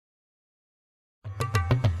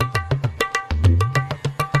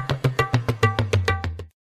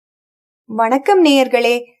வணக்கம்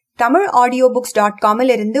நேயர்களே, TamilAudioBooks.com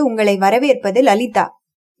உங்களை வரவேற்பது லலிதா.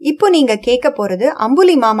 இப்போ நீங்க கேட்க போறது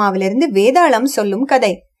அம்புலிமாமாவிலிருந்து வேதாளம் சொல்லும்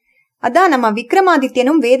கதை. அதான் நம்ம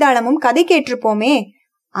விக்ரமாதித்யனும் வேதாளமும் கதை கேட்டிருப்போமே,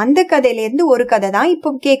 அந்த கதையிலிருந்து ஒரு கதை தான்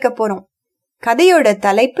இப்போ கேட்க போறோம். கதையோட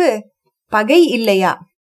தலைப்பு பகை இல்லையா.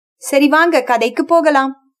 சரி, வாங்க கதைக்கு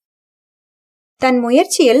போகலாம். தன்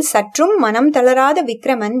முயற்சியில் சற்றும் மனம் தளராத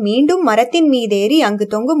விக்ரமன் மீண்டும் மரத்தின் மீதேறி அங்கு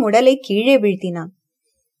தொங்கும் உடலை கீழே வீழ்த்தினான்.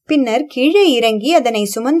 பின்னர் கீழே இறங்கி அதனை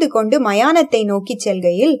சுமந்து கொண்டு மயானத்தை நோக்கி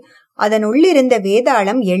செல்கையில் அதன் உள்ளிருந்த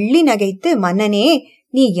வேதாளம் எள்ளி நகைத்து, மன்னனே,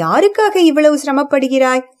 நீ யாருக்காக இவ்வளவு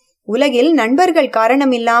சிரமப்படுகிறாய்? உலகில் நண்பர்கள்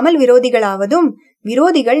காரணமில்லாமல் விரோதிகளாவதும்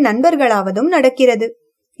விரோதிகள் நண்பர்களாவதும் நடக்கிறது.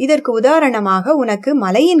 இதற்கு உதாரணமாக உனக்கு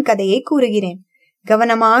மலையின் கதையை கூறுகிறேன்,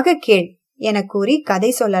 கவனமாக கேள் என கூறி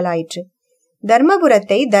கதை சொல்லலாயிற்று.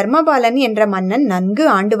 தர்மபுரத்தை தர்மபாலன் என்ற மன்னன் நன்கு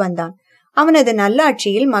ஆண்டு வந்தான். அவனது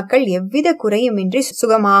நல்லாட்சியில் மக்கள் எவ்வித குறையுமின்றி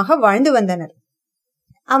சுகமாக வாழ்ந்து வந்தனர்.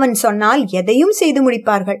 அவன் சொன்னால் எதையும் செய்து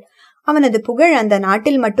முடிப்பார்கள். அவனது புகழ் அந்த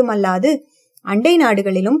நாட்டில் மட்டுமல்லாது அண்டை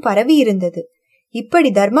நாடுகளிலும் பரவி இருந்தது.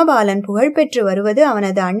 இப்படி தர்மபாலன் புகழ் பெற்று வருவது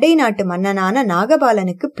அவனது அண்டை நாட்டு மன்னனான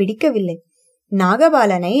நாகபாலனுக்கு பிடிக்கவில்லை.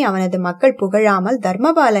 நாகபாலனை அவனது மக்கள் புகழாமல்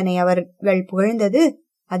தர்மபாலனை அவர்கள் புகழ்ந்தது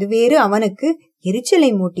அது வேறு அவனுக்கு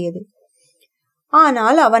எரிச்சலை மூட்டியது.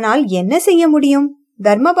 ஆனால் அவனால் என்ன செய்ய முடியும்?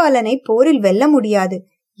 தர்மபாலனை போரில் வெல்ல முடியாது.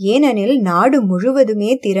 ஏனெனில் நாடு முழுவதுமே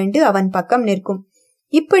திரண்டு அவன் பக்கம் நிற்கும்.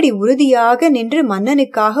 இப்படி உறுதியாக நின்று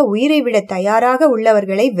மன்னனுக்காக உயிரை விட தயாராக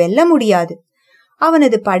உள்ளவர்களை வெல்ல முடியாது.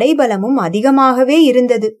 அவனது படைபலமும் அதிகமாகவே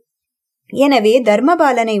இருந்தது. எனவே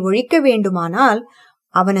தர்மபாலனை ஒழிக்க வேண்டுமானால்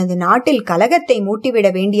அவனது நாட்டில் கலகத்தை மூட்டிவிட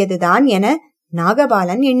வேண்டியதுதான் என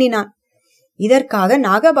நாகபாலன் எண்ணினான். இதற்காக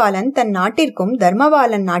நாகபாலன் தன் நாட்டிற்கும்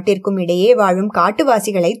தர்மபாலன் நாட்டிற்கும் இடையே வாழும்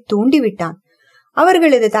காட்டுவாசிகளை தூண்டிவிட்டான்.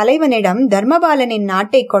 அவர்களது தலைவனிடம், தர்மபாலனின்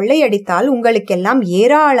நாட்டை கொள்ளையடித்தால் உங்களுக்கெல்லாம்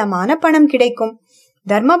ஏராளமான பணம் கிடைக்கும்.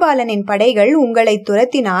 தர்மபாலனின் படைகள் உங்களை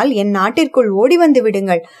துரத்தினால் என் நாட்டிற்குள் ஓடி வந்து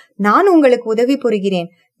விடுங்கள், நான் உங்களுக்கு உதவி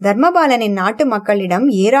புரிகிறேன். தர்மபாலனின் நாட்டு மக்களிடம்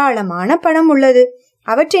ஏராளமான பணம் உள்ளது.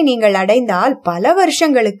 அவற்றை நீங்கள் அடைந்தால் பல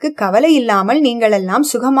வருஷங்களுக்கு கவலை இல்லாமல் நீங்களெல்லாம்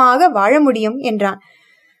சுகமாக வாழ முடியும் என்றான்.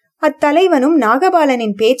 அத்தலைவனும்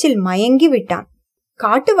நாகபாலனின் பேச்சில் மயங்கி விட்டான்.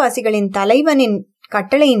 காட்டுவாசிகளின் தலைவனின்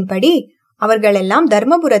கட்டளையின்படி அவர்களெல்லாம்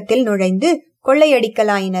தர்மபுரத்தில் நுழைந்து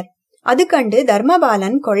கொள்ளையடிக்கலாயினர். அது கண்டு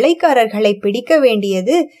தர்மபாலன் கொள்ளைக்காரர்களை பிடிக்க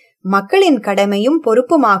வேண்டியது மக்களின் கடமையும்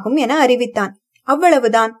பொறுப்புமாகும் என அறிவித்தான்.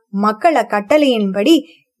 அவ்வளவுதான். மக்கள் அக்கட்டளையின்படி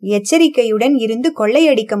எச்சரிக்கையுடன் இருந்து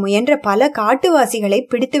கொள்ளையடிக்க முயன்ற பல காட்டுவாசிகளை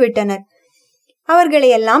பிடித்துவிட்டனர்.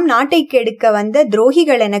 அவர்களையெல்லாம் நாட்டை கெடுக்க வந்த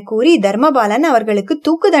துரோகிகள் என கூறி தர்மபாலன் அவர்களுக்கு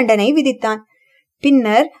தூக்கு தண்டனை விதித்தான்.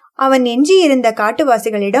 பின்னர் அவன் எஞ்சியிருந்த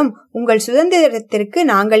காட்டுவாசிகளிடம், உங்கள் சுதந்திரத்திற்கு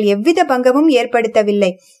நாங்கள் எவ்வித பங்கமும் ஏற்படுத்தவில்லை.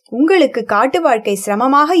 உங்களுக்கு காட்டு வாழ்க்கை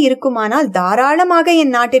சிரமமாக இருக்குமானால் தாராளமாக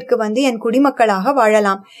என் நாட்டிற்கு வந்து என் குடிமக்களாக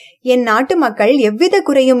வாழலாம். என் நாட்டு மக்கள் எவ்வித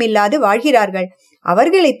குறையும் இல்லாது வாழ்கிறார்கள்.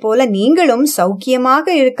 அவர்களைப் போல நீங்களும் சௌக்கியமாக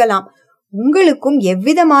இருக்கலாம். உங்களுக்கும்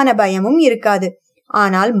எவ்விதமான பயமும் இருக்காது.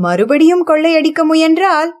 ஆனால் மறுபடியும் கொள்ளையடிக்க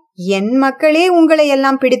முயன்றால் என் மக்களே உங்களை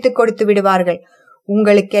எல்லாம் பிடித்து கொடுத்து விடுவார்கள்.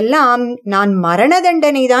 உங்களுக்கெல்லாம் நான் மரண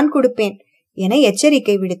தண்டனை தான் கொடுப்பேன் என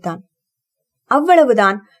எச்சரிக்கை விடுத்தான்.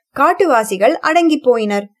 அவ்வளவுதான். காட்டுவாசிகள் அடங்கி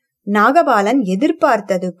போயினர். நாகபாலன்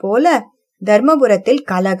எதிர்பார்த்தது போல தர்மபுரத்தில்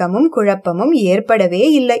கலகமும் குழப்பமும் ஏற்படவே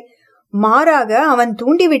இல்லை. மாறாக அவன்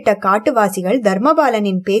தூண்டிவிட்ட காட்டுவாசிகள்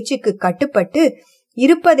தர்மபாலனின் பேச்சுக்கு கட்டுப்பட்டு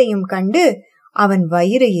இருப்பதையும் கண்டு அவன்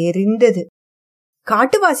வயிறு எரிந்தது.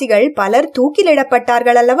 காட்டுவாசிகள் பலர்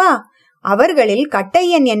தூக்கிலிடப்பட்டார்கள் அல்லவா? அவர்களில்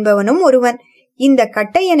கட்டையன் என்பவனும் ஒருவன். இந்த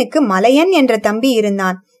கட்டையனுக்கு மலையன் என்ற தம்பி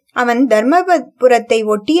இருந்தான். அவன் தர்மபுரத்தை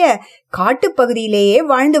ஒட்டிய காட்டுப்பகுதியிலேயே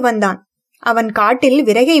வாழ்ந்து வந்தான். அவன் காட்டில்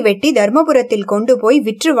விறகை வெட்டி தர்மபுரத்தில் கொண்டு போய்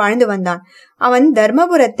விற்று வாழ்ந்து வந்தான். அவன்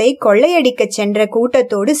தர்மபுரத்தை கொள்ளையடிக்க சென்ற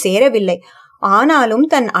கூட்டத்தோடு சேரவில்லை. ஆனாலும்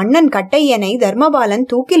தன் அண்ணன் கட்டையனை தர்மபாலன்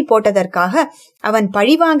தூக்கில் போட்டதற்காக அவன்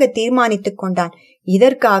பழிவாங்க தீர்மானித்துக் கொண்டான்.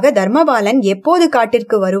 இதற்காக தர்மபாலன் எப்போது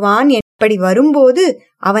காட்டிற்கு வருவான், எப்படி வரும்போது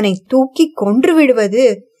அவனை தூக்கி கொன்று விடுவது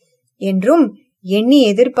என்றும் எண்ணி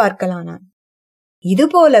எதிர்பார்க்கலானான்.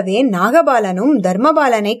 இதுபோலவே நாகபாலனும்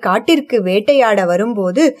தர்மபாலனை காட்டிற்கு வேட்டையாட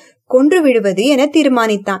வரும்போது கொன்று விடுவது என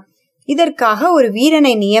தீர்மானித்தான். இதற்காக ஒரு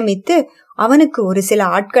வீரனை நியமித்து அவனுக்கு ஒரு சில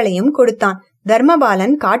ஆட்களையும் கொடுத்தான்.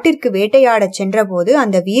 தர்மபாலன் காட்டிற்கு வேட்டையாடச் சென்றபோது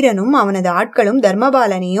அந்த வீரனும் அவனது ஆட்களும்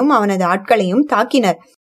தர்மபாலனையும் அவனது ஆட்களையும் தாக்கினர்.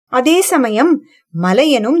 அதே சமயம்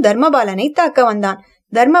மலையனும் தர்மபாலனை தாக்க வந்தான்.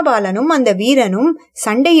 தர்மபாலனும் அந்த வீரனும்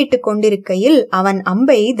சண்டையிட்டு கொண்டிருக்கையில் அவன்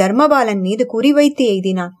அம்பை தர்மபாலன் மீது குறிவைத்து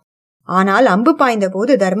எய்தினான். ஆனால் அம்பு பாய்ந்த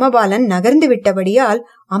போது தர்மபாலன் நகர்ந்து விட்டபடியால்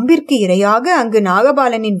அம்பிற்கு இரையாக அங்கு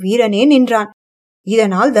நாகபாலனின் வீரனே நின்றான்.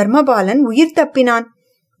 இதனால் தர்மபாலன் உயிர் தப்பினான்.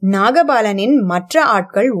 நாகபாலனின் மற்ற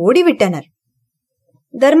ஆட்கள் ஓடிவிட்டனர்.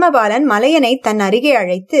 தர்மபாலன் மலையனை தன் அருகே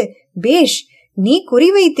அழைத்து, பேஷ், நீ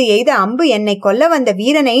குறிவைத்து எய்த அம்பு என்னை கொல்ல வந்த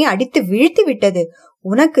வீரனை அடித்து வீழ்த்தி விட்டது.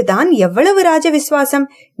 உனக்கு தான் எவ்வளவு ராஜ விசுவாசம்.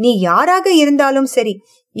 நீ யாராக இருந்தாலும் சரி,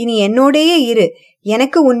 இனி என்னோடேயே இரு.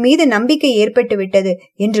 எனக்கு உன் மீது நம்பிக்கை ஏற்பட்டு விட்டது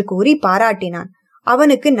என்று கூறி பாராட்டினான்.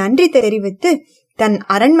 அவனுக்கு நன்றி தெரிவித்து தன்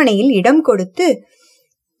அரண்மனையில் இடம் கொடுத்து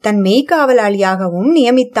தன் மெய்காவலாளியாகவும்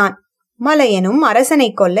நியமித்தான். மலையனும் அரசனை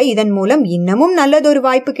கொல்ல இதன் மூலம் இன்னமும் நல்லதொரு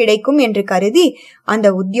வாய்ப்பு கிடைக்கும் என்று கருதி அந்த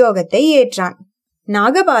உத்தியோகத்தை ஏற்றான்.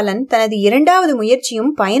 நாகபாலன் தனது இரண்டாவது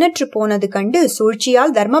முயற்சியும் பயனற்று போனது கண்டு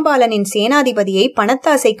சூழ்ச்சியால் தர்மபாலனின் சேனாதிபதியை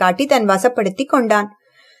பணத்தாசை காட்டி தன் வசப்படுத்தி கொண்டான்.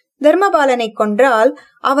 தர்மபாலனை கொன்றால்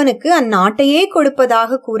அவனுக்கு அந்நாட்டையே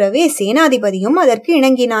கொடுப்பதாக கூறவே சேனாதிபதியும் அதற்கு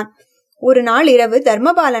இணங்கினான். ஒரு நாள் இரவு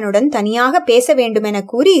தர்மபாலனுடன் தனியாக பேச வேண்டுமென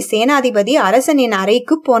கூறி சேனாதிபதி அரசனின்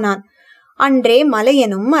அறைக்கு போனான். அன்றே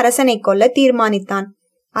மலையனும் அரசனை கொல்ல தீர்மானித்தான்.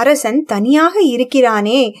 அரசன் தனியாக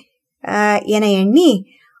இருக்கிறானே என எண்ணி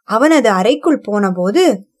அவனது அறைக்குள் போனபோது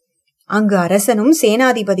அங்கு அரசனும்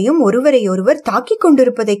சேனாதிபதியும் ஒருவரையொருவர் தாக்கிக்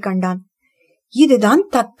கொண்டிருப்பதைக் கண்டான். இதுதான்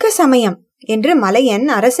தக்க சமயம் என்று மலையன்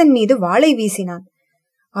அரசன் மீது வாளை வீசினான்.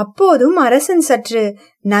 அப்போதும் அரசன் சற்று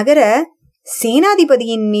நகர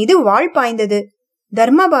சேனாதிபதியின் மீது வாள் பாய்ந்தது.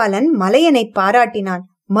 தர்மபாலன் மலையனை பாராட்டினான்.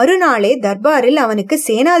 மறுநாளே தர்பாரில் அவனுக்கு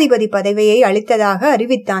சேனாதிபதி பதவியை அளித்ததாக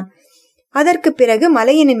அறிவித்தான். அதற்கு பிறகு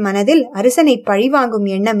மலையனின் மனதில் அரசனை பழிவாங்கும்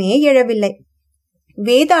எண்ணமே எழவில்லை.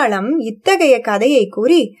 வேதாளம் இத்தகைய கதையை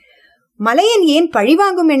கூறி, மலையன் ஏன்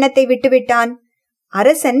பழிவாங்கும் எண்ணத்தை விட்டுவிட்டான்?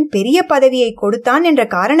 அரசன் பெரிய பதவியை கொடுத்தான் என்ற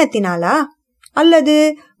காரணத்தினாலா, அல்லது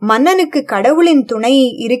மன்னனுக்கு கடவுளின் துணை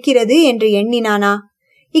இருக்கிறது என்று எண்ணினானா?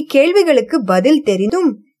 இக்கேள்விகளுக்கு பதில்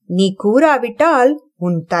தெரிந்தும் நீ கூறாவிட்டால்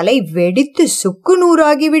உன் தலை வெடித்து சுக்கு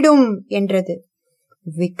நூறாகிவிடும் என்றது.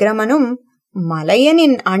 விக்கிரமனும்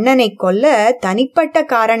மலையனின் அண்ணனை கொல்ல தனிப்பட்ட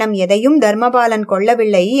காரணம் எதையும் தர்மபாலன்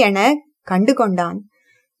கொள்ளவில்லை என கண்டுகொண்டான்.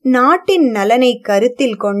 நாட்டின் நலனை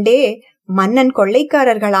கருத்தில் கொண்டே மன்னன்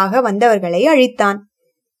கொள்ளைக்காரர்களாக வந்தவர்களை அழித்தான்.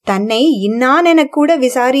 தன்னை இன்னான் என கூட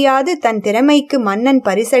விசாரியாது தன் திறமைக்கு மன்னன்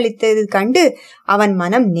பரிசளித்தது கண்டு அவன்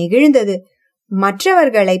மனம் நெகிழ்ந்தது.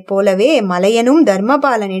 மற்றவர்களைப் போலவே மலையனும்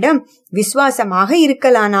தர்மபாலனிடம் விசுவாசமாக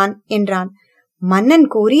இருக்கலானான் என்றான். மன்னன்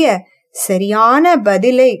கூறிய சரியான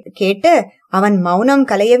பதிலை கேட்டு அவன் மௌனம்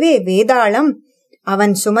கலையவே வேதாளம்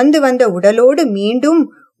அவன் சுமந்து வந்த உடலோடு மீண்டும்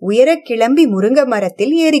உயர கிளம்பி முருங்க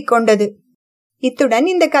மரத்தில் ஏறிக்கொண்டது. இத்துடன்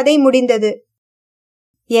இந்த கதை முடிந்தது.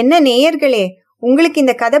 என்ன நேயர்களே, உங்களுக்கு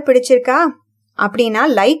இந்த கதை பிடிச்சிருக்கா? அப்படின்னா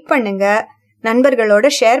லைக் பண்ணுங்க, நண்பர்களோட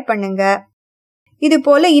ஷேர் பண்ணுங்க. இது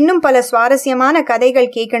போல இன்னும் பல சுவாரஸ்யமான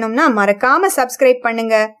கதைகள் கேட்கணும்னா மறக்காம சப்ஸ்கிரைப்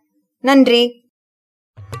பண்ணுங்க. நன்றி.